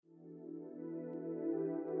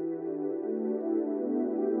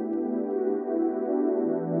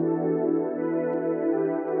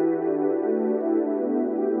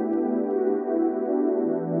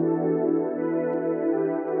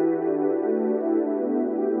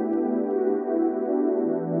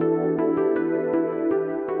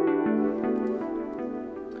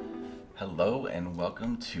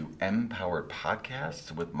welcome to Empowered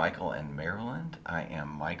Podcasts with Michael and Marilyn. I am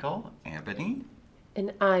Michael Ampany.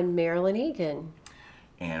 And I'm Marilyn Egan.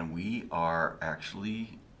 And we are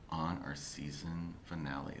actually on our season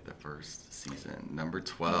finale, the first season, number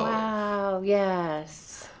 12. Wow,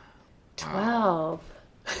 yes. 12. Wow.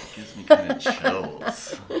 It gives me kind of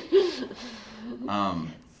chills.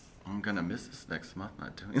 I'm going to miss this next month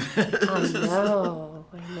not doing this.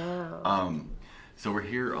 I know. So we're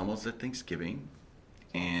here almost at Thanksgiving,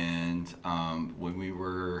 and when we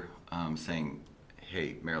were saying,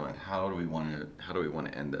 "Hey, Marilyn, how do we want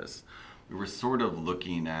to end this?" We were sort of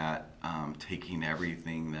looking at taking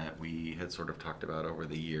everything that we had sort of talked about over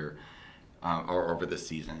the year or over the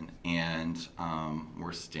season, and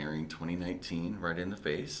we're staring 2019 right in the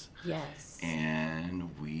face. Yes.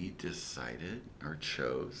 And we decided or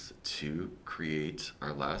chose to create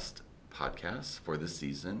our last podcast for the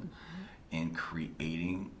season. In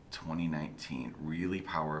creating 2019 really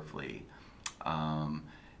powerfully.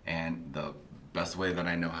 And the best way that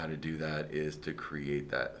I know how to do that is to create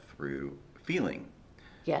that through feeling.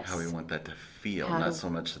 Yes. How we want that to feel. Not so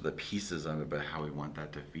much the pieces of it, but how we want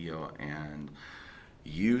that to feel. And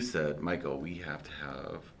you said, Michael, we have to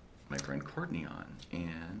have my friend Courtney on.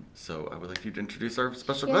 And so I would like you to introduce our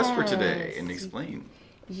special guest for today and explain.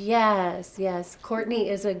 Yes. Courtney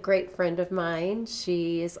is a great friend of mine.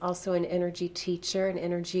 She is also an energy teacher, an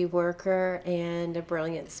energy worker, and a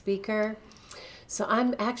brilliant speaker. So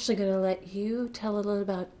I'm actually going to let you tell a little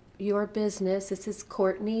about your business. This is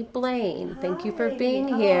Courtney Blaine. Hi. Thank you for being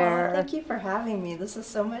here. Thank you for having me. This is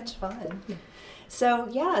so much fun. So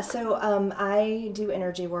I do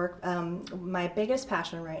energy work. My biggest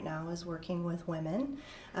passion right now is working with women,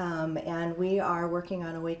 and we are working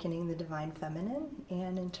on awakening the divine feminine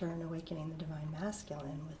and in turn awakening the divine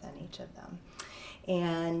masculine within each of them.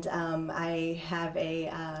 And I have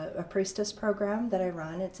a priestess program that I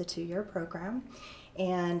run. It's a 2-year program.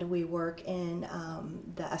 And we work in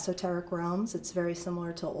the esoteric realms. It's very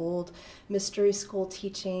similar to old mystery school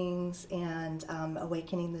teachings and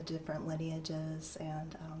awakening the different lineages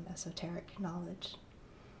and esoteric knowledge.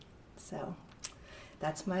 So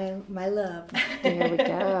that's my love. There we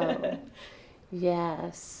go.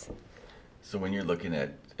 Yes. So when you're looking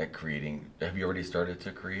at creating, have you already started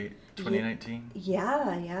to create 2019? Yeah.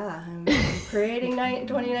 I'm creating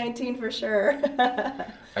 2019 for sure.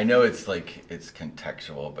 I know it's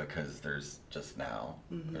contextual because there's just now.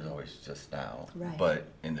 Mm-hmm. There's always just now. Right. But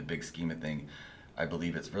in the big scheme of things, I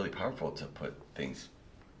believe it's really powerful to put things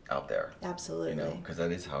out there. Absolutely. Because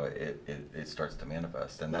that is how it starts to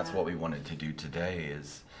manifest. And that's what we wanted to do today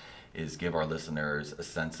is give our listeners a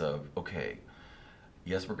sense of, okay,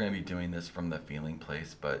 yes, we're going to be doing this from the feeling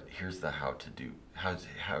place, but here's the how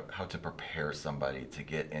to prepare somebody to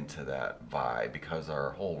get into that vibe, because our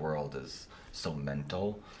whole world is so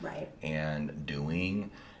mental, right? And doing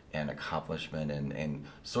and accomplishment and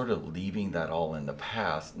sort of leaving that all in the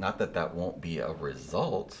past. Not that won't be a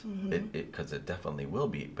result, because it definitely will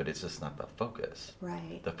be, but it's just not the focus.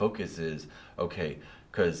 Right. The focus is, okay,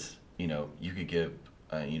 because you could give.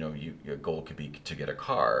 Your goal could be to get a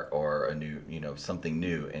car or a new, something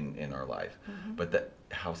new in our life. Mm-hmm. But that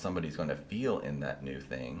how somebody's going to feel in that new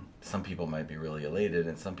thing. Some people might be really elated,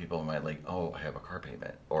 and some people might I have a car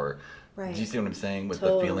payment. Or, right. Do you see what I'm saying with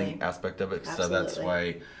Totally. the feeling aspect of it? Absolutely. So that's why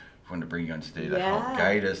I wanted to bring you on today to help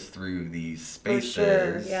guide us through these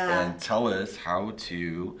spaces and tell us how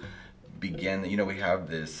to begin. We have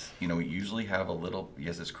this, we usually have a little,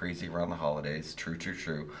 yes, it's crazy around the holidays, true.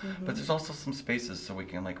 Mm-hmm. But there's also some spaces so we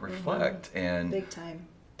can reflect and big time.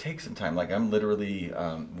 Take some time. I'm literally,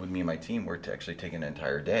 with me and my team, we're actually taking an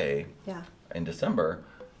entire day in December,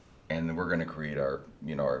 and we're going to create our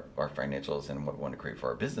financials and what we want to create for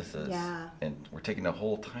our businesses. Yeah. And we're taking a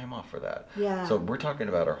whole time off for that. Yeah. So we're talking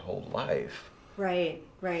about our whole life. Right.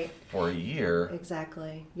 For a year.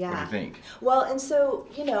 Exactly. Yeah. What do you think? Well, and so,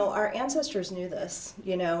 our ancestors knew this,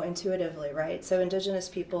 intuitively, right? So indigenous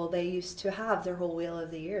people, they used to have their whole wheel of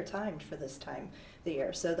the year timed for this time of the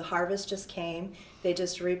year. So the harvest just came, they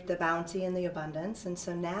just reaped the bounty and the abundance. And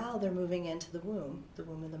so now they're moving into the womb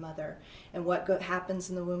of the mother. And what happens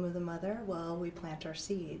in the womb of the mother? Well, we plant our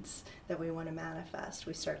seeds that we want to manifest.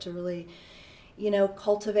 We start to really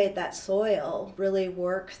cultivate that soil, really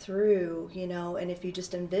work through, and if you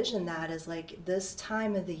just envision that as this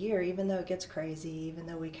time of the year, even though it gets crazy, even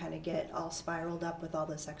though we kind of get all spiraled up with all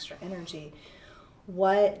this extra energy,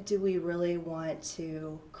 what do we really want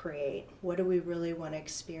to create? What do we really want to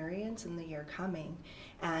experience in the year coming?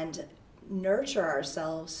 And nurture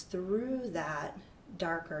ourselves through that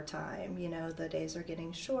darker time. You know, the days are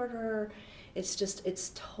getting shorter.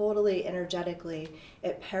 It's totally energetically,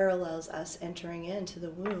 it parallels us entering into the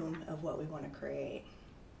womb of what we want to create.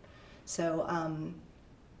 So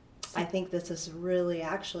I think this is really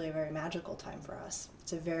actually a very magical time for us.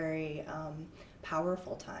 It's a very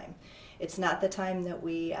powerful time. It's not the time that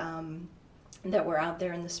that we're out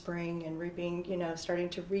there in the spring and reaping, you know, starting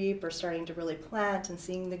to reap or starting to really plant and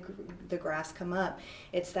seeing the grass come up.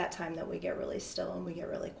 It's that time that we get really still and we get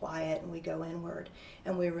really quiet and we go inward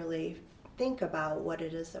and we really think about what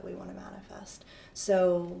it is that we want to manifest.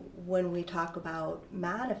 So when we talk about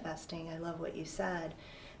manifesting, I love what you said.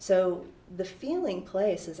 So the feeling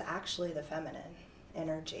place is actually the feminine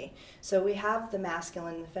energy. So we have the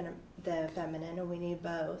masculine, the feminine, and we need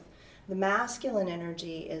both. The masculine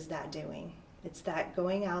energy is that doing. It's that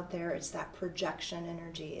going out there. It's that projection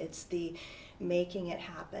energy. It's the making it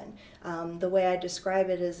happen. The way I describe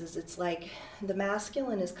it is it's like the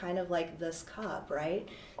masculine is kind of like this cup, right?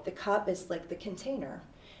 The cup is like the container.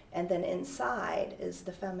 And then inside is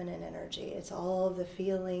the feminine energy. It's all of the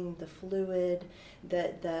feeling, the fluid,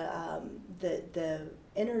 the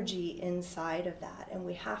energy inside of that. And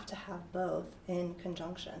we have to have both in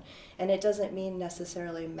conjunction. And it doesn't mean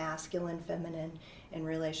necessarily masculine, feminine in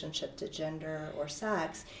relationship to gender or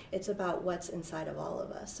sex. It's about what's inside of all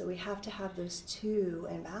of us. So we have to have those two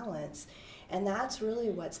in balance. And that's really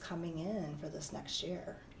what's coming in for this next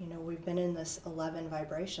year. You know, we've been in this 11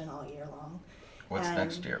 vibration all year long. What's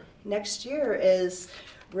next year? Next year is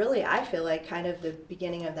really, I feel like, kind of the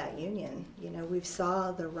beginning of that union. You know, we've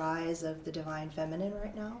saw the rise of the divine feminine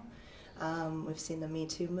right now. We've seen the Me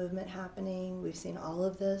Too movement happening. We've seen all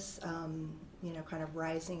of this, you know, kind of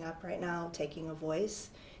rising up right now, taking a voice,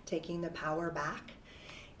 taking the power back.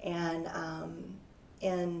 And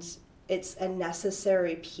it's a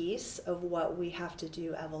necessary piece of what we have to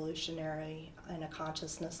do evolutionary on a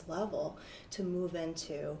consciousness level to move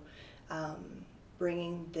into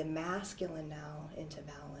bringing the masculine now into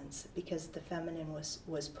balance, because the feminine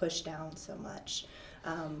was pushed down so much.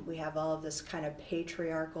 We have all of this kind of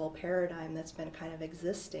patriarchal paradigm that's been kind of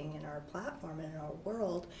existing in our platform and in our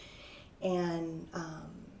world. And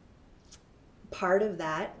part of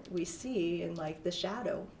that we see in like the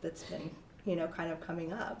shadow that's been, you know, kind of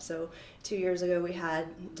coming up. So 2 years ago we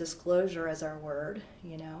had disclosure as our word,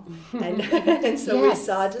 you know, and so yes, we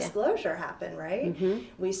saw disclosure happen, right? Mm-hmm.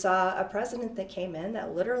 We saw a president that came in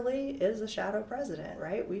that literally is a shadow president,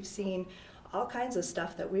 right? We've seen all kinds of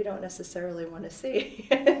stuff that we don't necessarily want to see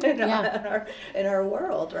in our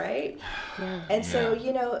world, right? Yeah. And so,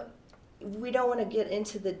 you know, we don't want to get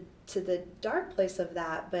into the dark place of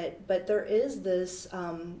that, but there is this,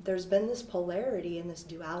 there's been this polarity and this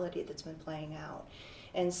duality that's been playing out.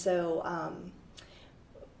 And so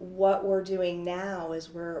what we're doing now is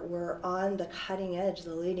we're on the cutting edge,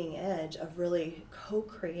 the leading edge of really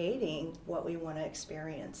co-creating what we want to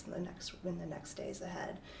experience in the next days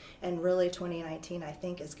ahead. And really 2019, I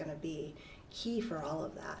think, is going to be key for all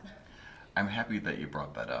of that. I'm happy that you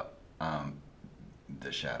brought that up.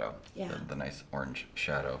 The shadow, the nice orange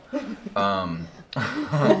shadow.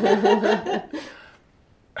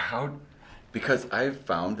 Because I've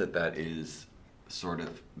found that is sort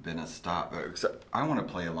of been a stop. I want to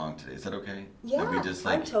play along today. Is that okay? Yeah, we just,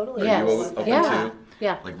 I'm totally. Are you open to?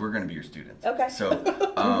 Yeah. Like, we're going to be your students. Okay.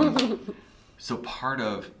 So, so part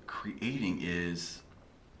of creating is,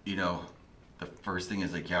 you know, the first thing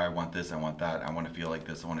is like, yeah, I want this, I want that, I want to feel like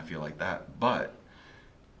this, I want to feel like that, but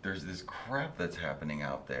there's this crap that's happening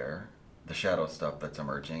out there, the shadow stuff that's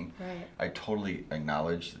emerging. Right. I totally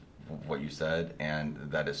acknowledge what you said, and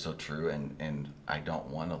that is so true, and I don't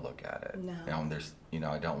want to look at it. No.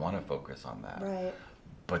 I don't want to focus on that. Right.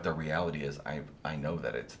 But the reality is I know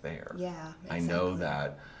that it's there. Yeah, exactly. I know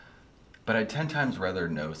that, but I'd 10 times rather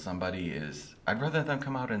know somebody I'd rather them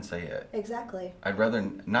come out and say it. Exactly. I'd rather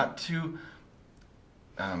not to,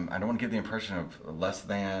 I don't want to give the impression of less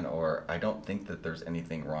than, or I don't think that there's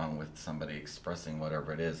anything wrong with somebody expressing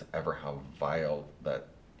whatever it is, ever how vile that,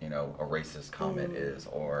 a racist comment is,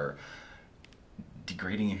 or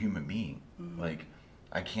degrading a human being. Like,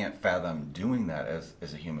 I can't fathom doing that as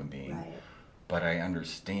a human being. Right. But I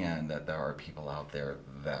understand that there are people out there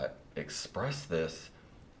that express this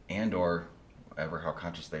and or ever how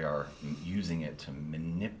conscious they are using it to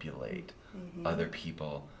manipulate other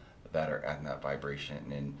people that are at that vibration.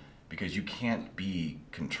 And because you can't be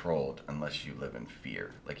controlled unless you live in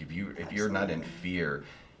fear. Like if you're not in fear,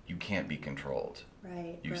 you can't be controlled.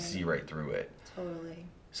 Right. You see right through it. Totally.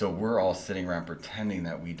 So we're all sitting around pretending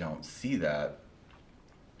that we don't see that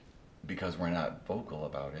because we're not vocal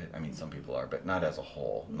about it. I mean, some people are, but not as a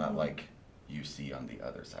whole. Not like, you see on the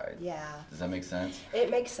other side. Yeah. Does that make sense?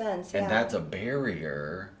 It makes sense. Yeah. And that's a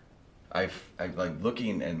barrier. I like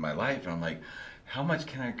looking in my life, and I'm like, how much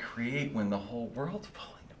can I create when the whole world's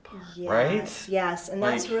falling apart? Yes, right? yes, and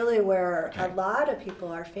Like, that's really where okay. a lot of people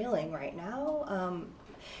are feeling right now.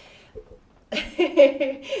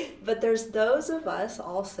 But there's those of us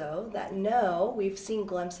also that know, we've seen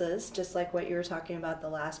glimpses, just like what you were talking about the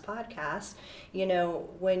last podcast. You know,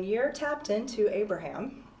 when you're tapped into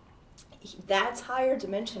Abraham, that's higher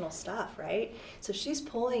dimensional stuff, right? So she's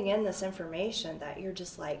pulling in this information that you're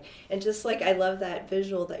just like, and just like I love that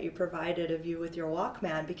visual that you provided of you with your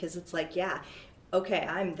Walkman, because it's like, yeah, okay,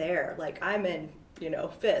 I'm there. Like I'm in, you know,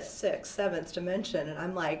 fifth, sixth, seventh dimension, and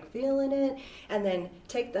I'm like feeling it, and then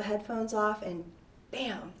take the headphones off and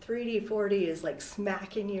bam, 3D, 4D is like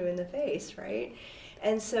smacking you in the face, right?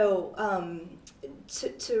 And so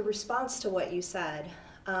to response to what you said,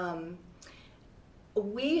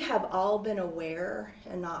 we have all been aware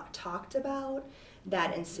and not talked about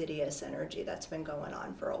that insidious energy that's been going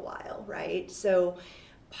on for a while, right? So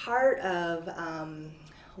part of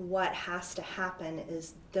what has to happen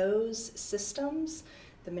is those systems,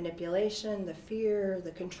 the manipulation, the fear,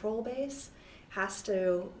 the control base, has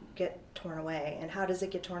to get torn away. And how does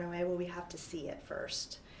it get torn away? Well, we have to see it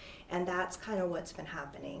first. And that's kind of what's been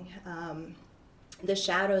happening. The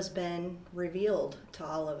shadow's been revealed to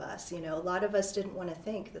all of us. You know, a lot of us didn't want to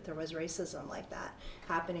think that there was racism like that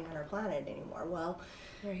happening on our planet anymore. Well,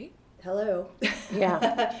 Right. hello.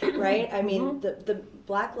 Yeah. Right? I mean, the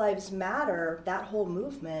Black Lives Matter, that whole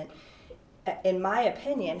movement, in my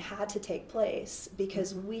opinion, had to take place,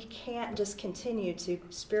 because we can't just continue to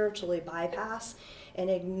spiritually bypass and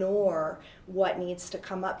ignore what needs to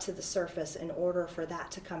come up to the surface in order for that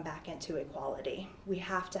to come back into equality. We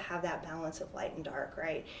have to have that balance of light and dark,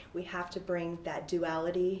 right? We have to bring that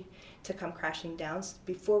duality to come crashing down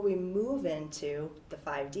before we move into the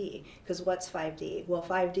 5D. Because what's 5D? Well,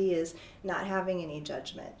 5D is not having any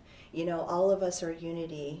judgment. You know, all of us are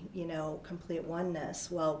unity, you know, complete oneness.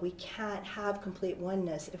 Well, we can't have complete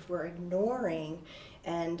oneness if we're ignoring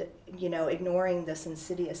and, you know, ignoring this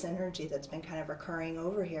insidious energy that's been kind of recurring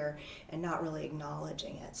over here and not really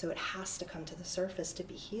acknowledging it. So it has to come to the surface to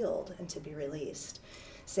be healed and to be released.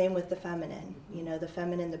 Same with the feminine, you know, the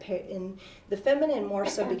feminine, the feminine more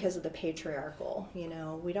so because of the patriarchal. You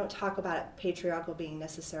know, we don't talk about patriarchal being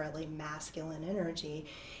necessarily masculine energy.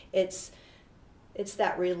 It's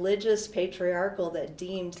that religious patriarchal that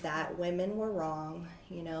deemed that women were wrong.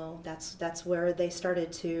 You know, that's where they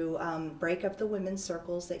started to break up the women's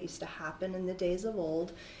circles that used to happen in the days of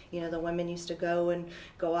old. You know, the women used to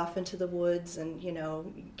go off into the woods and, you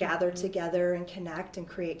know, gather together and connect and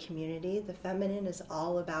create community. The feminine is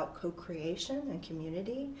all about co-creation and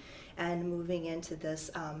community and moving into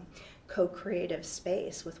this co-creative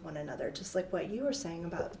space with one another, just like what you were saying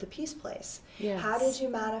about the peace place. Yes. How did you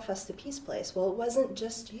manifest the peace place? Well, it wasn't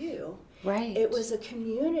just you. Right. It was a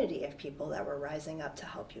community of people that were rising up to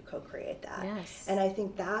help you co-create that. Yes. And I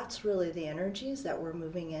think that's really the energies that we're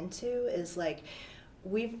moving into, is like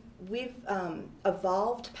we've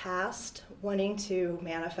evolved past wanting to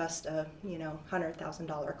manifest a, you know,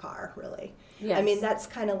 $100,000 car, really. Yes. I mean, that's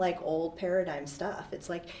kind of like old paradigm stuff. It's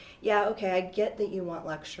like, yeah, okay, I get that you want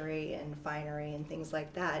luxury and finery and things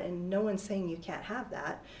like that, and no one's saying you can't have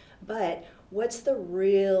that, but what's the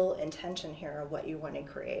real intention here of what you want to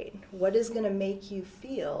create? What is going to make you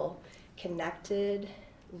feel connected,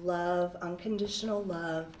 love, unconditional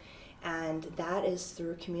love? And that is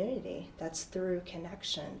through community. That's through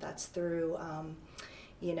connection. That's through,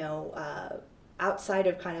 outside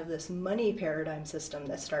of kind of this money paradigm system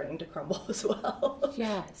that's starting to crumble as well.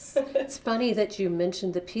 Yes. It's funny that you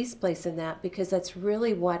mentioned the peace place in that, because that's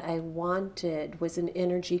really what I wanted, was an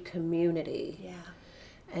energy community. Yeah.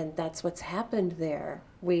 And that's what's happened there.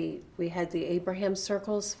 We had the Abraham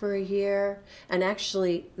circles for a year, and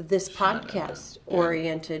actually this podcast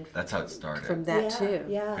oriented That's how it started. from that Yeah, too.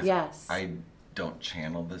 yeah. 'Cause Yes. I don't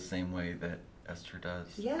channel the same way that Esther does.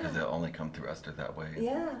 Yeah. Because it'll only come through Esther that way.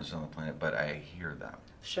 Yeah. She's on the planet. But I hear them.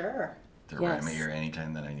 Sure. They're right in my Yes. ear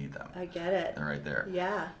anytime that I need them. I get it. They're right there.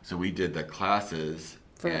 Yeah. So we did the classes,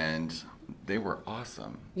 For- and they were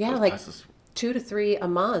awesome. Yeah, Those like classes, 2 to 3 a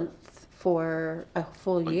month for a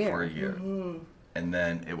full like, year. for a year. Mm-hmm. And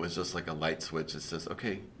then it was just like a light switch that says,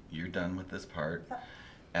 okay, you're done with this part.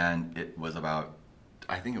 And it was about,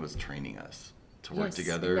 I think it was training us to work Yes.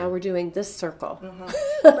 together. Now we're doing this circle.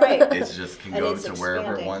 Right. It just can And go it's to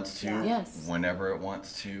wherever it expanding. wants to, Yeah. Yes. whenever it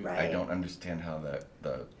wants to. I Right. don't understand how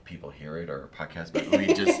the people hear it or podcast, but we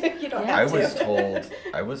just. You don't Yeah. I have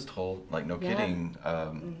to. was told, like no Yeah. kidding,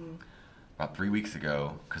 about 3 weeks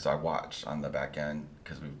ago, because I watched on the back end,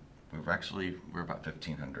 because we're about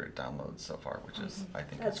 1,500 downloads so far, which is, I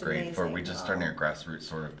think, That's it's great for amazing. we just starting a grassroots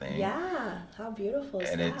sort of thing. Yeah, how beautiful is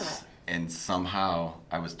And that? and somehow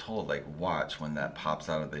I was told, like, watch when that pops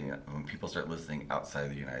out of when people start listening outside of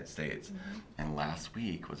the United States. Mm-hmm. And last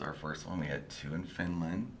week was our first one. We had 2 in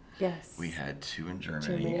Finland. Yes. We had 2 in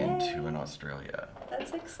Germany and 2 in Australia.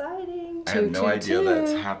 That's exciting. I have no idea two.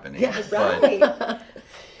 that's happening. Yeah. But Right.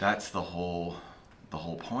 that's the whole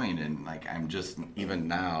point. And like, I'm just even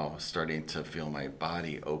now starting to feel my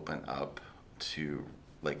body open up to,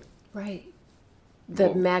 like, Right. The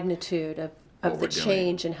What- magnitude what of the we're doing.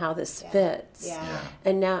 change and how this Yeah. fits.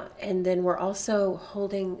 Yeah. And then we're also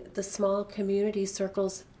holding the small community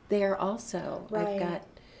circles there also. Right. I've got,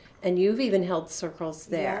 and you've even held circles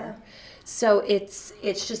there. Yeah. So it's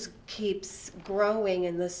just keeps growing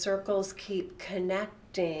and the circles keep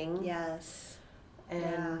connecting. Yes.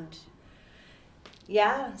 And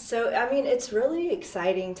Yeah, so I mean, it's really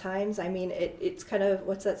exciting times. I mean, it's kind of,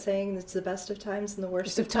 what's that saying? It's the best of times and the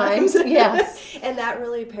worst of times. Yes. And that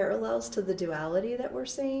really parallels to the duality that we're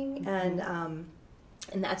seeing. Mm-hmm.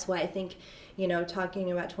 And that's why I think,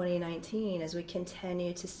 talking about 2019, as we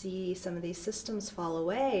continue to see some of these systems fall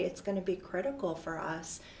away, it's going to be critical for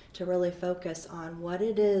us to really focus on what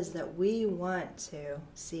it is that we want to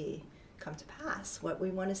see come to pass, what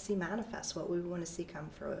we want to see manifest, what we want to see come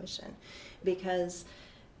fruition. Because,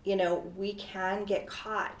 we can get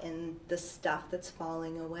caught in the stuff that's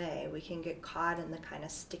falling away. We can get caught in the kind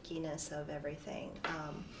of stickiness of everything.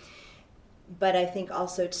 But I think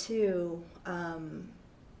also, too,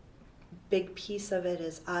 big piece of it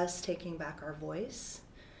is us taking back our voice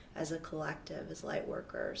as a collective, as light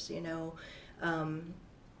workers.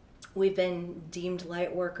 We've been deemed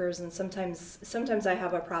light workers, and sometimes I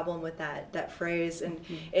have a problem with that phrase, and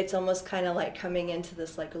it's almost kind of like coming into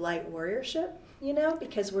this like light warriorship,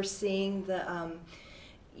 because we're seeing the,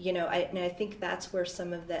 I think that's where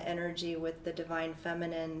some of the energy with the divine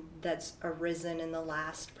feminine that's arisen in the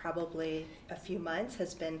last probably a few months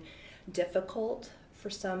has been difficult for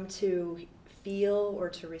some to feel or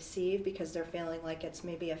to receive, because they're feeling like it's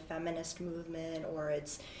maybe a feminist movement or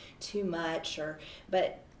it's too much,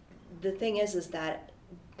 but the thing is that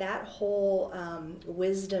whole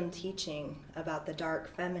wisdom teaching about the dark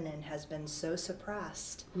feminine has been so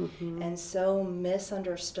suppressed and so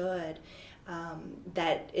misunderstood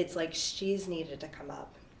that it's like she's needed to come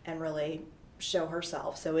up and really show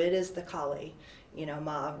herself. So it is the Kali,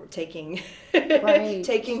 Ma taking Right.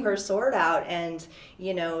 taking her sword out and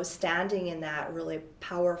standing in that really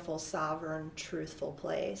powerful, sovereign, truthful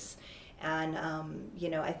place. And,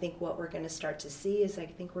 I think what we're going to start to see is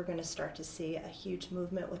we're going to start to see a huge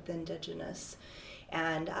movement with Indigenous.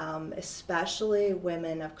 And especially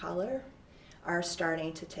women of color are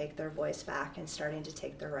starting to take their voice back and starting to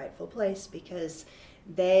take their rightful place, because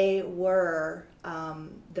they were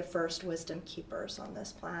the first wisdom keepers on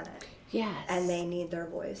this planet. yes. And they need their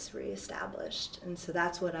voice reestablished. And so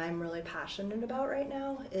that's what I'm really passionate about right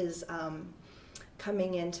now, is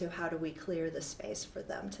coming into how do we clear the space for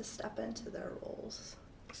them to step into their roles.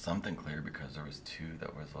 Something clear, because there was 2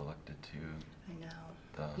 that was elected to I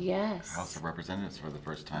know. the Yes. House of Representatives for the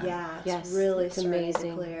first time. Yeah, it's Yes, really it's starting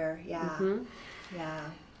amazing. to clear. Yeah, Mhm. yeah.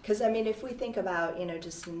 Because, I mean, if we think about,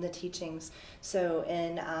 just in the teachings, so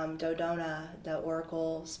in Dodona, the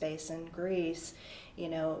oracle space in Greece,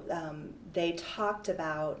 they talked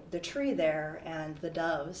about the tree there and the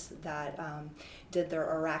doves that did their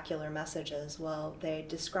oracular messages. Well, they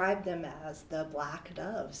described them as the black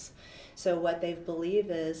doves. So what they believe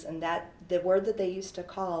is, and that the word that they used to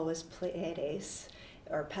call was Pleiades,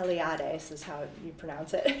 or Pleiades is how you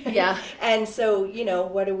pronounce it. Yeah. And so,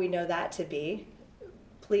 what do we know that to be?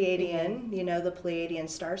 Pleiadian, the Pleiadian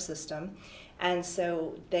star system. And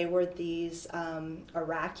so they were these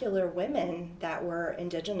oracular women that were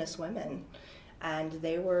Indigenous women. And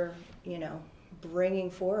they were, bringing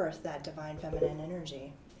forth that divine feminine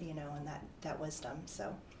energy, and that wisdom.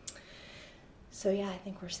 So yeah, I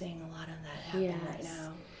think we're seeing a lot of that happen right Yes.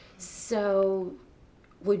 now. So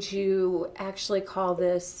would you actually call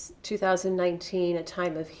this 2019 a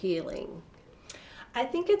time of healing? I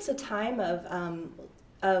think it's a time of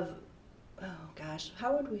oh gosh,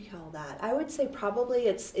 how would we call that? I would say probably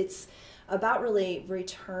it's about really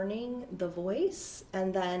returning the voice,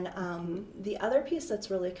 and then the other piece that's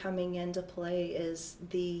really coming into play is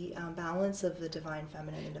the balance of the divine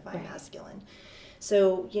feminine and divine Right. masculine.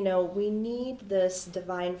 So we need this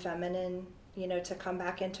divine feminine to come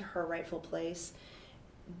back into her rightful place,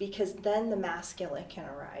 because then the masculine can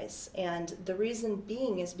arise. And the reason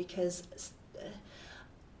being is because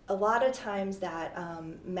a lot of times that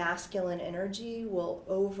masculine energy will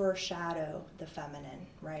overshadow the feminine,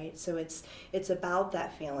 right? So it's about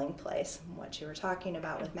that feeling place, what you were talking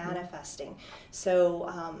about with manifesting.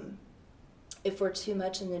 So if we're too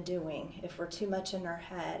much in the doing, if we're too much in our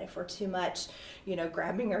head, if we're too much,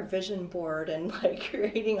 grabbing our vision board and like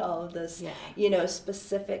creating all of this,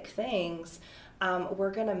 specific things,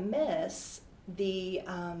 we're gonna miss the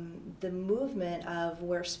movement of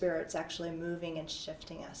where spirit's actually moving and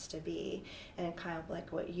shifting us to be. And kind of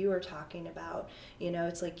like what you were talking about,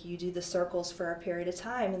 it's like you do the circles for a period of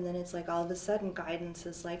time, and then it's like all of a sudden guidance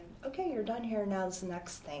is like, okay, you're done here, now this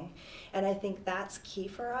next thing. And I think that's key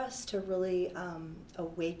for us to really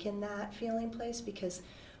awaken that feeling place, because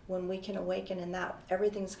when we can awaken in that,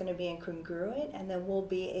 everything's going to be incongruent, and then we'll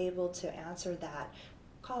be able to answer that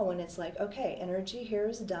call when it's like, okay, energy here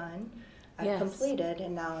is done, I've completed,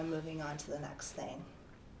 and now I'm moving on to the next thing.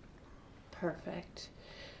 Perfect.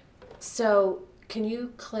 So can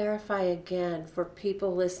you clarify again for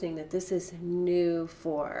people listening that this is new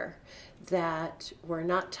for, that we're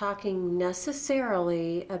not talking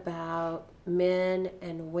necessarily about men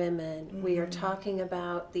and women. Mm-hmm. We are talking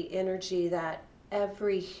about the energy that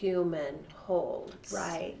every human holds.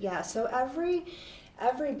 Right, yeah. So every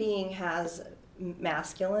being has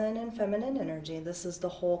masculine and feminine energy. This is the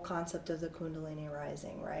whole concept of the Kundalini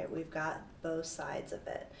rising, right? We've got both sides of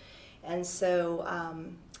it. And so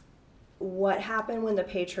what happened when the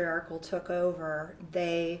patriarchal took over,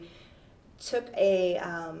 they took a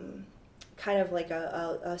kind of like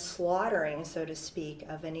a slaughtering, so to speak,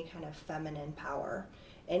 of any kind of feminine power,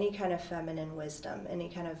 any kind of feminine wisdom, any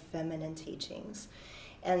kind of feminine teachings.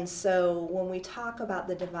 And so when we talk about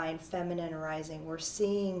the divine feminine rising, we're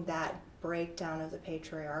seeing that breakdown of the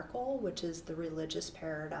patriarchal, which is the religious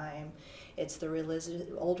paradigm. It's the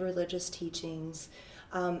old religious teachings,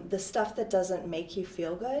 the stuff that doesn't make you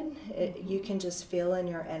feel good. You can just feel in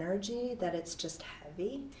your energy that it's just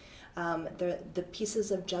heavy. The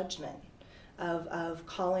pieces of judgment, of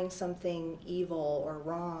calling something evil or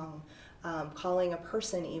wrong, calling a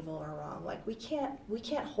person evil or wrong. Like we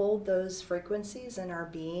can't hold those frequencies in our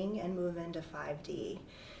being and move into 5D.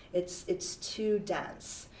 It's too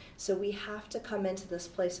dense. So we have to come into this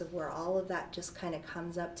place of where all of that just kind of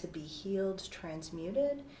comes up to be healed,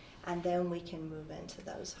 transmuted, and then we can move into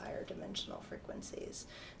those higher dimensional frequencies.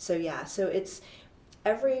 So yeah, so it's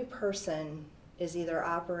every person is either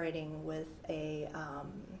operating with a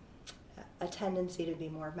tendency to be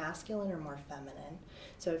more masculine or more feminine.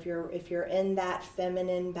 So if you're in that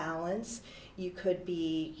feminine balance, you could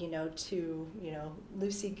be, too,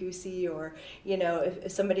 loosey-goosey, or,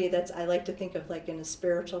 if somebody that's, I like to think of like in a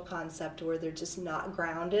spiritual concept where they're just not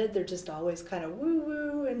grounded, they're just always kind of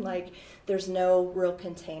woo-woo, and like there's no real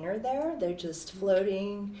container there. They're just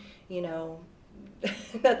floating,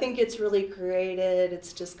 nothing gets really created.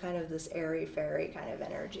 It's just kind of this airy-fairy kind of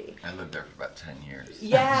energy. I lived there for about 10 years.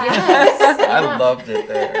 Yeah. Yes. I loved it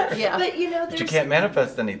there. Yeah. But, but you can't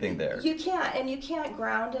manifest anything there. You can't, and you can't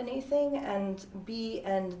ground anything and be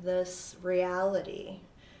in this reality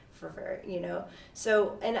for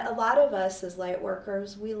So, and a lot of us as light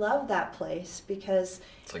workers, we love that place because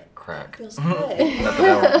it's like crack. It feels good.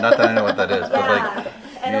 not that I know what that is, but like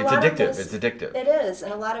and it's addictive. It's addictive. It is,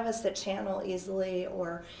 and a lot of us that channel easily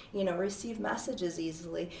or receive messages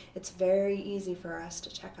easily, it's very easy for us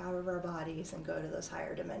to check out of our bodies and go to those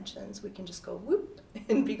higher dimensions. We can just go whoop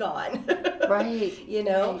and be gone. Right.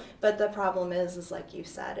 Right. But the problem is like you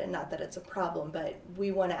said, and not that it's a problem, but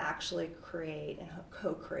we want to actually create and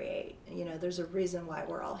co-create. There's a reason why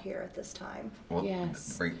we're all here at this time. Well,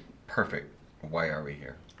 yes. Perfect. Why are we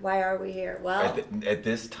here? Why are we here? Well, at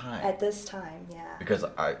this time. At this time, yeah. Because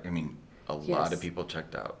a lot of people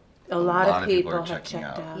checked out. A lot of people have checked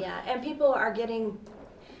out. Yeah, and people are getting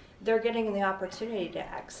the opportunity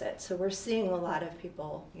to exit. So we're seeing a lot of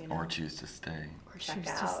people, or choose to stay. Or check choose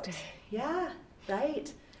out. to stay. Yeah,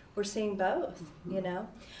 right. We're seeing both,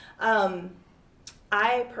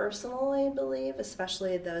 I personally believe,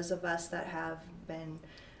 especially those of us that have been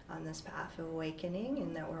on this path of awakening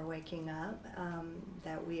and that we're waking up,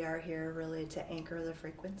 that we are here really to anchor the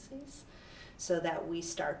frequencies so that we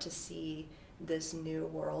start to see this new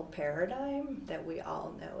world paradigm that we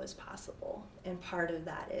all know is possible. And part of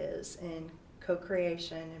that is in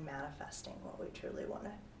co-creation and manifesting what we truly want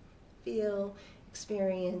to feel,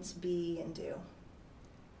 experience, be, and do.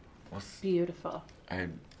 Beautiful.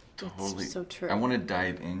 Totally. It's so true. I want to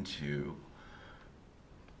dive into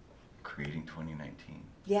creating 2019.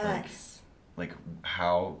 Yes. Like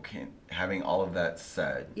how can having all of that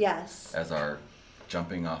said. Yes. As our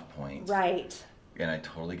jumping off point. Right. And I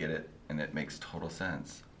totally get it, and it makes total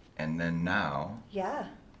sense. And then now. Yeah.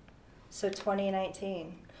 So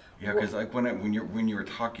 2019. Yeah, because like when you were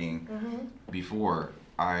talking Mm-hmm. before,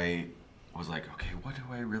 I was like, okay, what do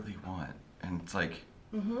I really want? And it's like,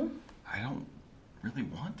 Mm-hmm. I don't really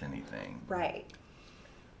want anything. Right.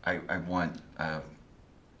 I want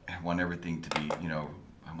everything to be,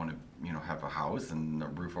 I want to, have a house and a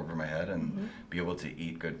roof over my head and Mm-hmm. be able to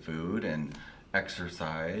eat good food and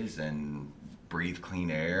exercise and breathe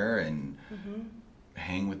clean air and Mm-hmm.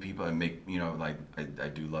 hang with people and make, like I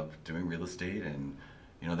do love doing real estate and,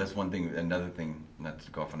 that's one thing, another thing, not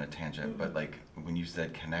to go off on a tangent, but like when you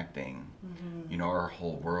said connecting, Mm-hmm. our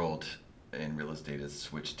whole world in real estate has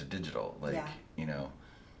switched to digital. Like, Yeah.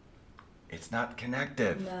 It's not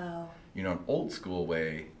connective. No. An old school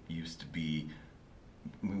way used to be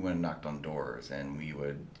we went and knocked on doors and we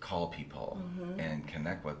would call people and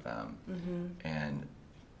connect with them. Mm-hmm. And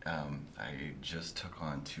I just took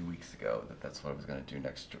on 2 weeks ago that's what I was going to do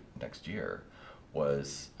next year.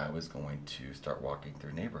 I was going to start walking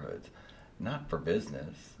through neighborhoods, not for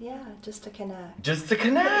business, Yeah, just to connect. just to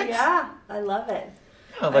connect. Yeah, I love it.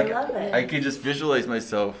 Yeah, like, I love it. I could just visualize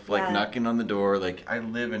myself like Yeah. knocking on the door. Like I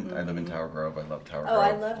live in Tower Grove. I love Tower Oh, Grove.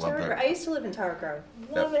 I love Tower that. Grove. I used to live in Tower Grove.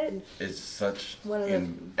 Love it. It's such One of the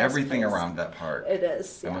in best everything places. around that park. It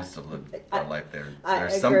is. I Yeah. must have lived I- a life there. I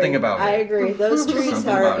There's agree. something about I it. agree. Those trees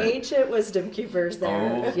Something are about it. ancient wisdom keepers there.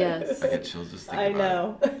 Oh, Yes. I get chills just thinking I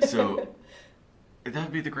about know. it. So that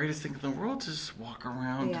would be the greatest thing in the world to just walk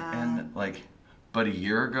around Yeah. and like. But a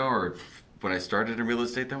year ago, or when I started in real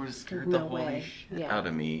estate, that would have scared the No holy way. shit Yeah. out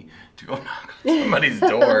of me to go knock on somebody's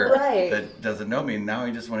door Right. that doesn't know me. And now I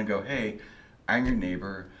just want to go, hey, I'm your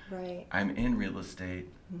neighbor. Right. I'm in real estate.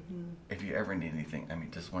 Mm-hmm. If you ever need anything,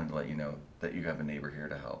 just wanted to let you know that you have a neighbor here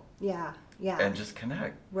to help. Yeah. Yeah. And just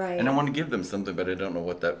connect. Right. And I want to give them something, but I don't know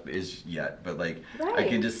what that is yet. But like, I Right.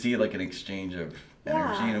 can just see like an exchange of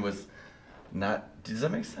energy, Yeah. and it was not. Does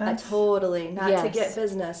that make sense? Totally. Not to Yes. get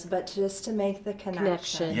business, but just to make the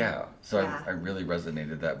connection. Yeah. So Yeah. I really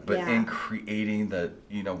resonated that. But Yeah. in creating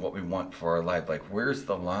what we want for our life, like where's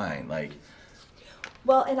the line? Like,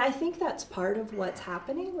 Well, and I think that's part of what's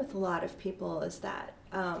happening with a lot of people is that,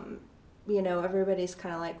 everybody's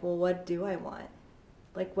kind of like, well, what do I want?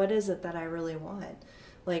 Like, what is it that I really want?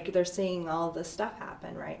 Like, they're seeing all this stuff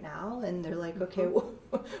happen right now, and they're like, okay,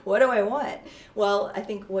 what do I want? Well, I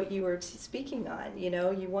think what you were speaking on,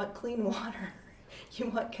 you want clean water. You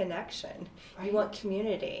want connection. Right. You want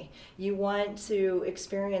community. You want to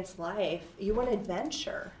experience life. You want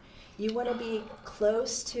adventure. You want to be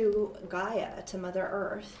close to Gaia, to Mother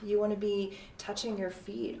Earth. You want to be touching your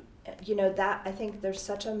feet. That I think there's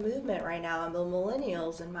such a movement right now, and the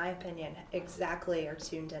millennials, in my opinion, exactly are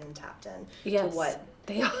tuned in and tapped in Yes. to what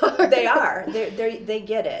They are. they are. They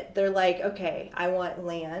get it. They're like, okay, I want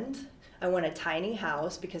land. I want a tiny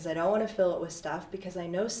house because I don't want to fill it with stuff because I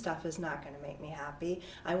know stuff is not going to make me happy.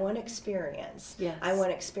 I want experience. Yes. I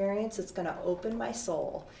want experience that's going to open my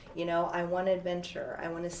soul. I want adventure. I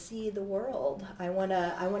want to see the world. I want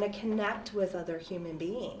to connect with other human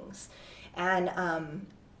beings. And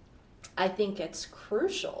I think it's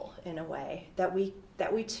crucial in a way that we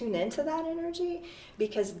tune into that energy,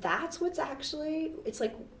 because that's what's actually, it's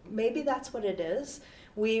like maybe that's what it is.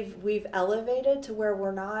 We've elevated to where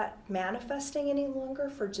we're not manifesting any longer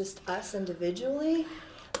for just us individually,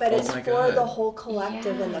 but Oh it's my for God. the whole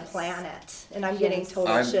collective and the Yes. planet. And I'm getting Yes.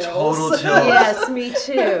 total I'm chills. total chills. Yes, me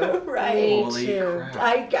too. Right. Me Holy too.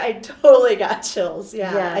 crap. I totally got chills.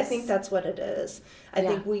 Yeah, I Yes. think that's what it is. I Yeah.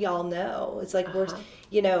 think we all know. It's like Uh-huh.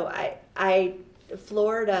 I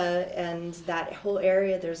Florida and that whole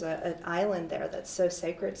area. There's an island there that's so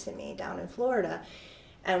sacred to me down in Florida,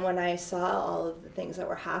 and when I saw all of the things that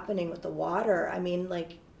were happening with the water,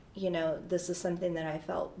 this is something that I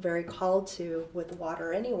felt very called to with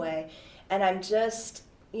water anyway, and I'm just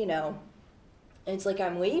it's like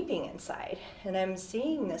I'm weeping inside, and I'm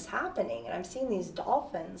seeing this happening, and I'm seeing these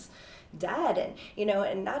dolphins dead,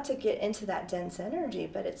 and not to get into that dense energy,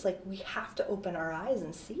 but it's like we have to open our eyes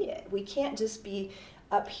and see it. We can't just be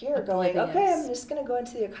up here going, okay, Oblivious. I'm just going to go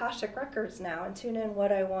into the Akashic Records now and tune in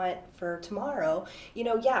what I want for tomorrow.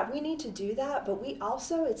 Yeah, we need to do that, but we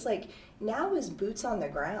also, it's like now is boots on the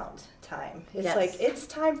ground time. It's Yes. like it's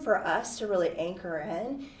time for us to really anchor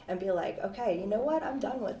in and be like, okay, you know what? I'm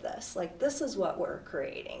done with this. Like, this is what we're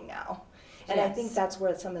creating now. And I Yes. think that's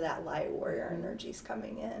where some of that light warrior energy is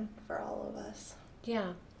coming in for all of us.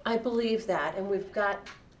 Yeah, I believe that. And we've got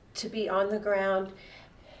to be on the ground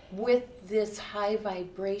with this high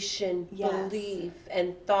vibration Yes. belief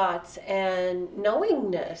and thoughts and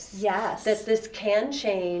knowingness Yes. that this can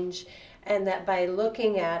change And that by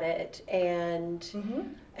looking at it and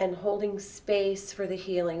holding space for the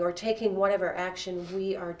healing or taking whatever action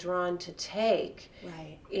we are drawn to take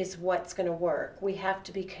Right. is what's going to work. We have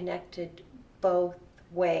to be connected both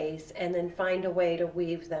ways and then find a way to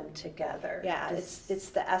weave them together. Yeah, it's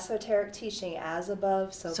the esoteric teaching, as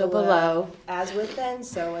above, so below. As within,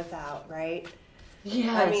 so without, right?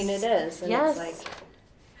 Yes. I mean, it is. And yes. it's like,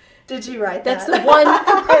 did you write that? That's the one,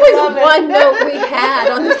 probably the one note we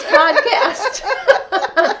had on this podcast.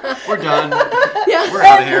 We're done. Yeah. We're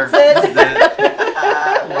out of here. This is it.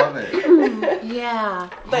 I love it. Yeah.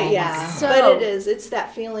 But yeah, So- but it is. It's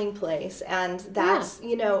that feeling place. And that's,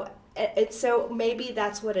 you know, it's so maybe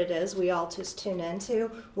that's what it is. We all just tune into.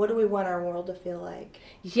 What do we want our world to feel like?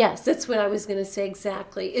 Yes, that's what I was going to say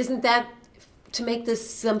exactly. Isn't that to make this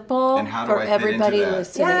simple And how do for I fit into everybody that?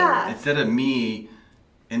 listening? Yeah. Instead of me,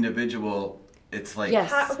 individual, it's like Yes.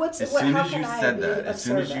 How, as soon how as you can I said be that, of as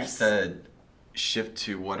soon as you service? said shift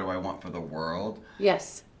to what do I want for the world,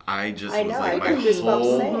 Yes. I just I was know, like I my got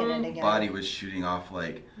goosebumps saying whole it again. body was shooting off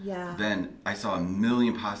like Yeah. then I saw a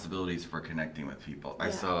million possibilities for connecting with people. I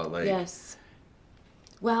Yeah. saw like Yes.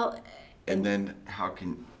 Well, and then how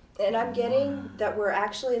can And I'm getting that we're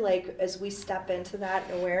actually like, as we step into that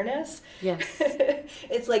awareness, yes.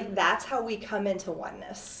 it's like that's how we come into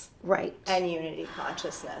oneness Right. and unity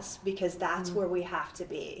consciousness, because that's where we have to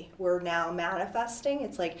be. We're now manifesting.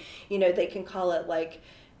 It's like, you know, they can call it like,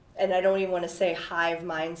 and I don't even want to say hive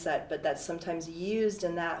mindset, but that's sometimes used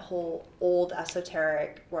in that whole old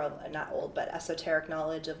esoteric, well, not old, but esoteric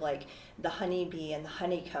knowledge of like the honeybee and the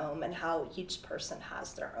honeycomb and how each person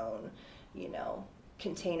has their own, you know,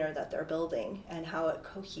 container that they're building and how it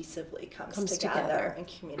cohesively comes together in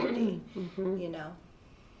community, you know.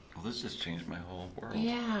 well, this just changed my whole world.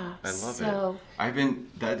 Yeah. I love so,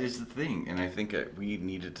 it. That is the thing. And I think we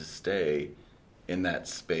needed to stay in that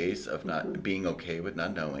space of not being okay with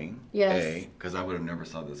not knowing. Yes. Because I would have never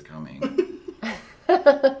saw this coming.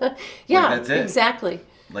 yeah, that's it. exactly.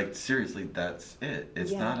 Like, seriously, that's it.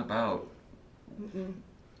 It's Yeah. not about,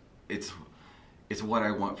 it's what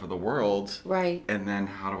I want for the world. Right. And then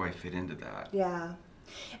how do I fit into that? Yeah.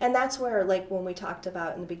 And that's where, like, when we talked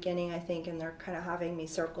about in the beginning, I think, and they're kind of having me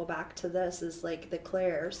circle back to this, is like the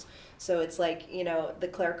clairs. So it's like, you know, the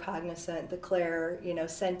claircognizant, the clair, you know,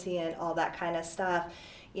 sentient, all that kind of stuff.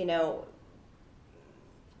 You know,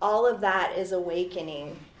 all of that is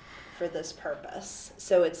awakening for this purpose.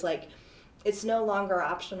 So it's like, it's no longer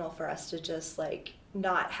optional for us to just, like,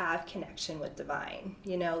 not have connection with divine,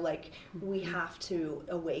 you know, like we have to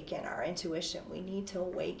awaken our intuition. We need to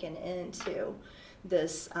awaken into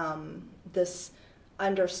this this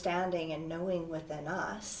understanding and knowing within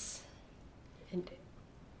us. And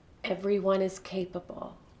everyone is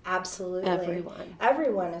capable. Absolutely.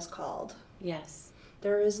 Everyone is called. Yes.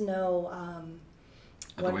 There is no one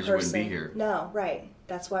Otherwise you wouldn't person. be here. No, right.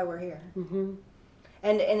 That's why we're here. Mm-hmm.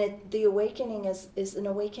 And the awakening is an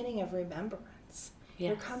awakening of remembrance.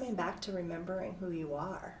 You're Yes. coming back to remembering who you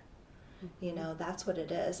are. You know, that's what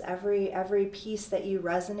it is. Every piece that you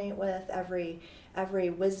resonate with, every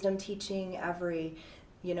wisdom teaching, every,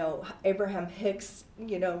 you know, Abraham Hicks,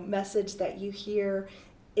 you know, message that you hear,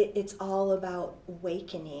 it's all about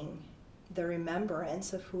awakening the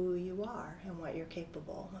remembrance of who you are and what you're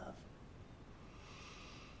capable of.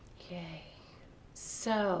 Yay.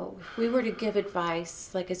 So, if we were to give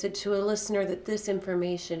advice, like I said, to a listener that this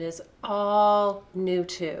information is all new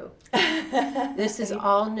to. This is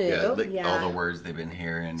all new. Yeah, all the words they've been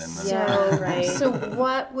hearing. And So, right. So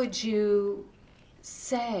what would you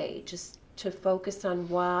say, just to focus on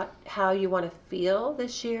how you want to feel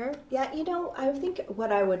this year? Yeah, you know, I think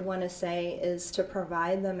what I would want to say is to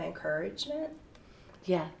provide them encouragement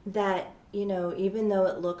Yeah. that, you know, even though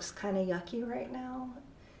it looks kind of yucky right now,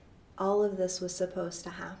 all of this was supposed to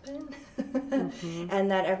happen. And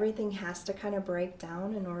that everything has to kind of break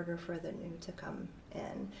down in order for the new to come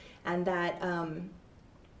in. And that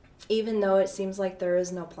even though it seems like there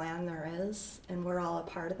is no plan, there is, and we're all a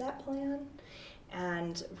part of that plan.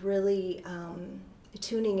 And really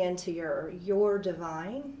tuning into your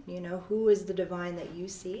divine, you know, who is the divine that you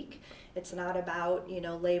seek. It's not about, you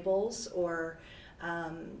know, labels or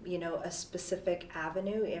you know, a specific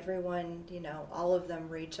avenue. Everyone, you know, all of them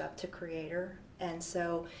reach up to Creator. And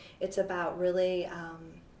so it's about really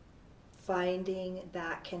finding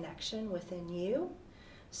that connection within you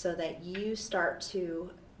so that you start to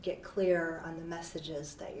get clear on the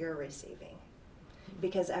messages that you're receiving.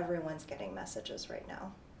 Because everyone's getting messages right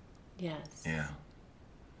now. Yes. Yeah.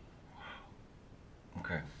 Wow.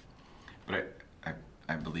 Okay. But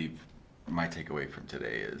I believe my takeaway from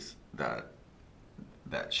today is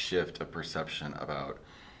that shift of perception about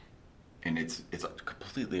and it's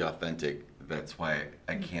completely authentic. That's why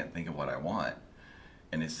I can't think of what I want.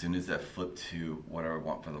 And as soon as that flipped to what I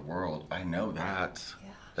want for the world, I know that's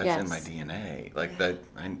in my DNA. Like that,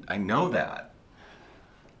 I know that.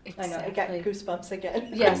 Exactly. I know, I got goosebumps again.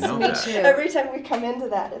 Yes, me that. too. Every time we come into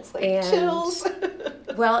that, it's like chills.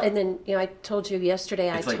 Well, and then, I told you yesterday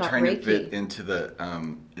it's I like taught trying Reiki. to fit into the,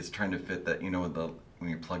 it's trying to fit that, when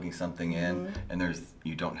you're plugging something in and all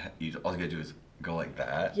you gotta do is go like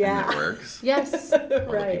that and it works. Yes. All the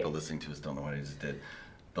Right. people listening to us don't know what I just did.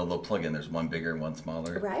 The little plug-in, there's one bigger and one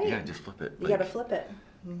smaller. Right. Yeah, just flip it. You gotta flip it.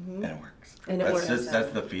 Mm-hmm. And it works. And it works. That's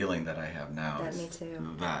the feeling that I have now. Me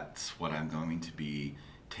too. That's what I'm going to be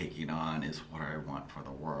taking on, is what I want for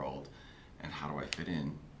the world, and how do I fit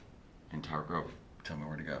in Tower Grove? Tell me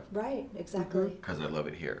where to go. Right, exactly. Because I love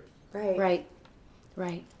it here. Right.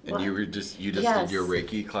 Right. And Well, you just yes. did your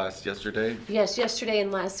Reiki class yesterday? Yes, yesterday and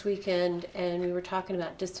last weekend, and we were talking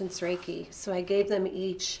about distance Reiki. So I gave them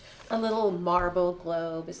each a little marble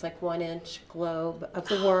globe. It's like 1-inch globe of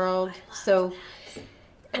the world. So,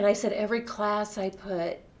 and I said every class I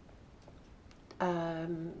put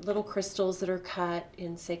little crystals that are cut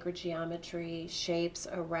in sacred geometry, shapes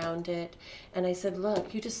around it. And I said,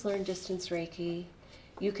 look, you just learned distance Reiki.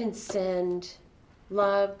 You can send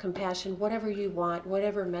love, compassion, whatever you want,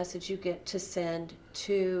 whatever message you get to send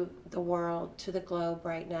to the world, to the globe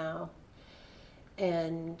right now.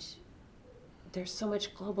 And there's so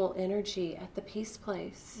much global energy at the Peace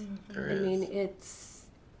Place. There I is. mean, it's...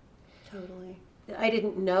 Totally. I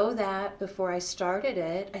didn't know that before I started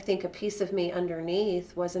it. I think a piece of me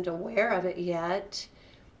underneath wasn't aware of it yet.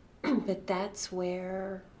 But that's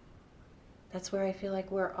where I feel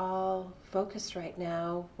like we're all focused right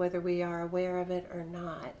now, whether we are aware of it or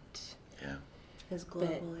not. Yeah. Is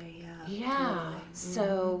globally, Yeah.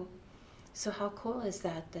 Totally. So how cool is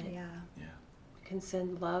that Yeah. Yeah. we can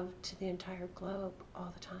send love to the entire globe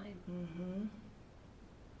all the time? Mm-hmm.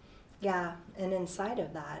 Yeah, and inside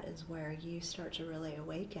of that is where you start to really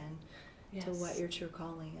awaken to Yes. what your true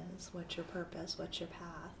calling is, what's your purpose, what's your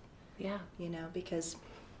path. Yeah. Because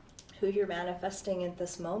who you're manifesting at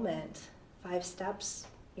this moment, 5 steps,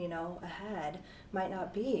 ahead, might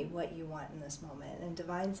not be what you want in this moment. And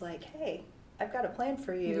Divine's like, hey, I've got a plan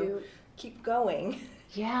for you. Keep going.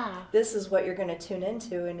 Yeah. This is what you're going to tune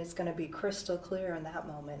into, and it's going to be crystal clear in that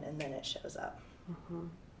moment, and then it shows up. Mm-hmm.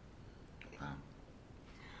 Wow.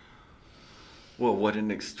 Well, what an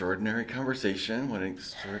extraordinary conversation. What an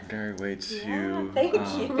extraordinary way to... Thank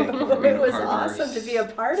you. It was awesome to be a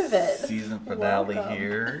part of it. Season finale Welcome.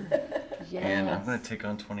 here. Yes. And I'm going to take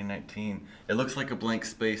on 2019. It looks like a blank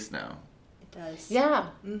space now. It does. Yeah.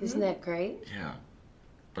 Mhm. Isn't that great? Yeah.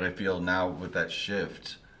 But I feel now with that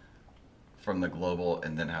shift from the global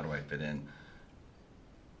and then how do I fit in,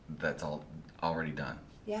 that's all already done.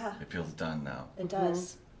 Yeah, It feels done now. it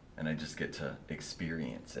does. And I just get to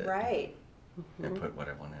experience it. Right. And put what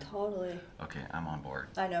I want in. Totally. Okay, I'm on board.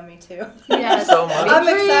 I know, me too. Yes. So much. I'm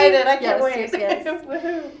excited. I Yes, can't wait. yes, yes.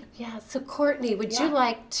 Woohoo. Yeah, so Courtney, would you Yeah.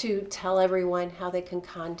 like to tell everyone how they can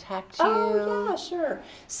contact you? Oh, yeah, sure.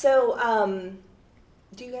 So,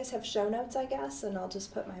 do you guys have show notes, I guess? And I'll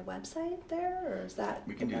just put my website there, or is that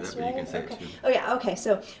We can the do best that, but you way? can say it Okay. too. Oh, yeah, okay.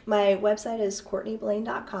 So my website is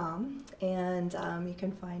CourtneyBlaine.com, and you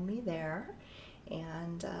can find me there.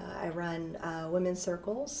 And I run women's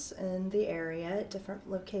circles in the area at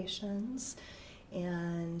different locations.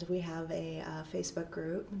 And we have a Facebook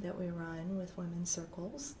group that we run with women's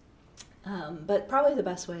circles. But probably the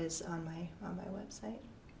best way is on my website.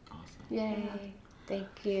 Awesome. Yay. Yeah.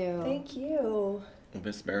 Thank you. Thank you. Well,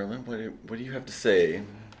 Miss Marilyn, what do you have to say?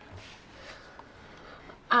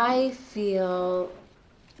 I feel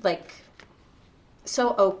like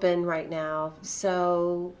so open right now,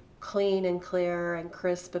 so clean and clear and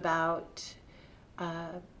crisp about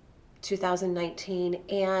 2019.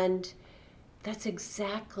 And that's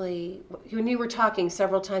exactly, when you were talking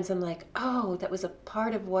several times, I'm like, oh, that was a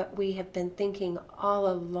part of what we have been thinking all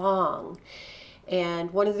along.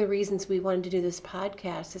 And one of the reasons we wanted to do this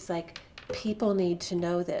podcast is like, people need to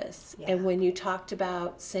know this. Yeah. And when you talked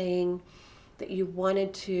about saying that you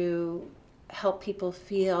wanted to help people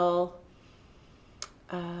feel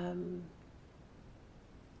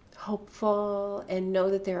hopeful and know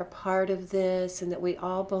that they're a part of this and that we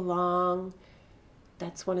all belong,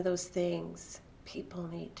 that's one of those things. People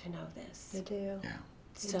need to know this. You do. Yeah.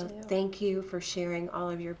 So do. thank you for sharing all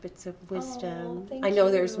of your bits of wisdom. thank I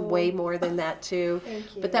know there's you. way more than that too.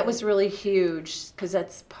 Thank you. But that was really huge because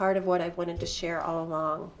that's part of what I wanted to share all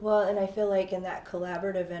along. Well, and I feel like in that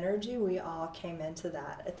collaborative energy, we all came into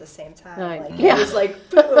that at the same time. Right. Like Yeah. it was like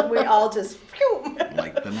boom, we all just phew,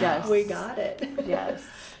 Like the Yes. mouse. we got it. Yes.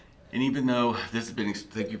 And even though this has been,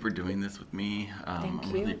 thank you for doing this with me. Thank I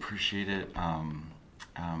you. really appreciate it.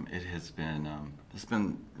 It has been, it's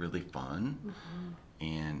been really fun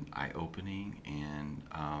and eye-opening, and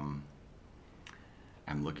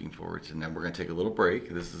I'm looking forward to. Now we're going to take a little break.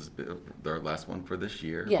 This is our last one for this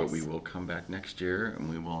year, but Yes. we will come back next year and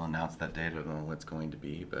we will announce that date. I don't know what it's going to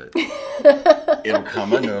be, but it'll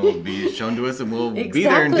come and it'll be shown to us, and we'll be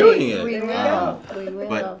there and doing it. We will. We will.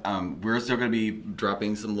 But we're still going to be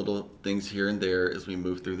dropping some little things here and there as we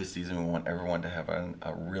move through the season. We want everyone to have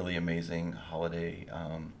a really amazing holiday.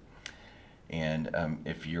 And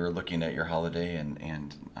if you're looking at your holiday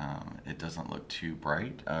and it doesn't look too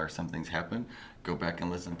bright or something's happened, go back and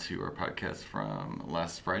listen to our podcast from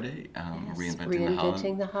last Friday,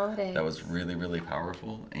 Reinventing the Holiday. That was really, really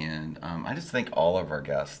powerful. And I just thank all of our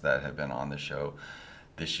guests that have been on the show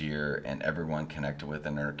this year, and everyone connected with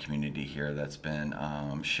in our community here that's been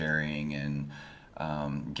sharing and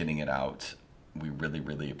getting it out. We really,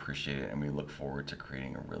 really appreciate it, and we look forward to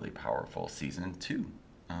creating a really powerful season 2.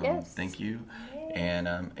 Yes. Thank you, and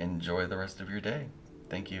enjoy the rest of your day.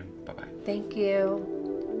 Thank you. Bye-bye. Thank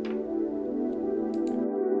you.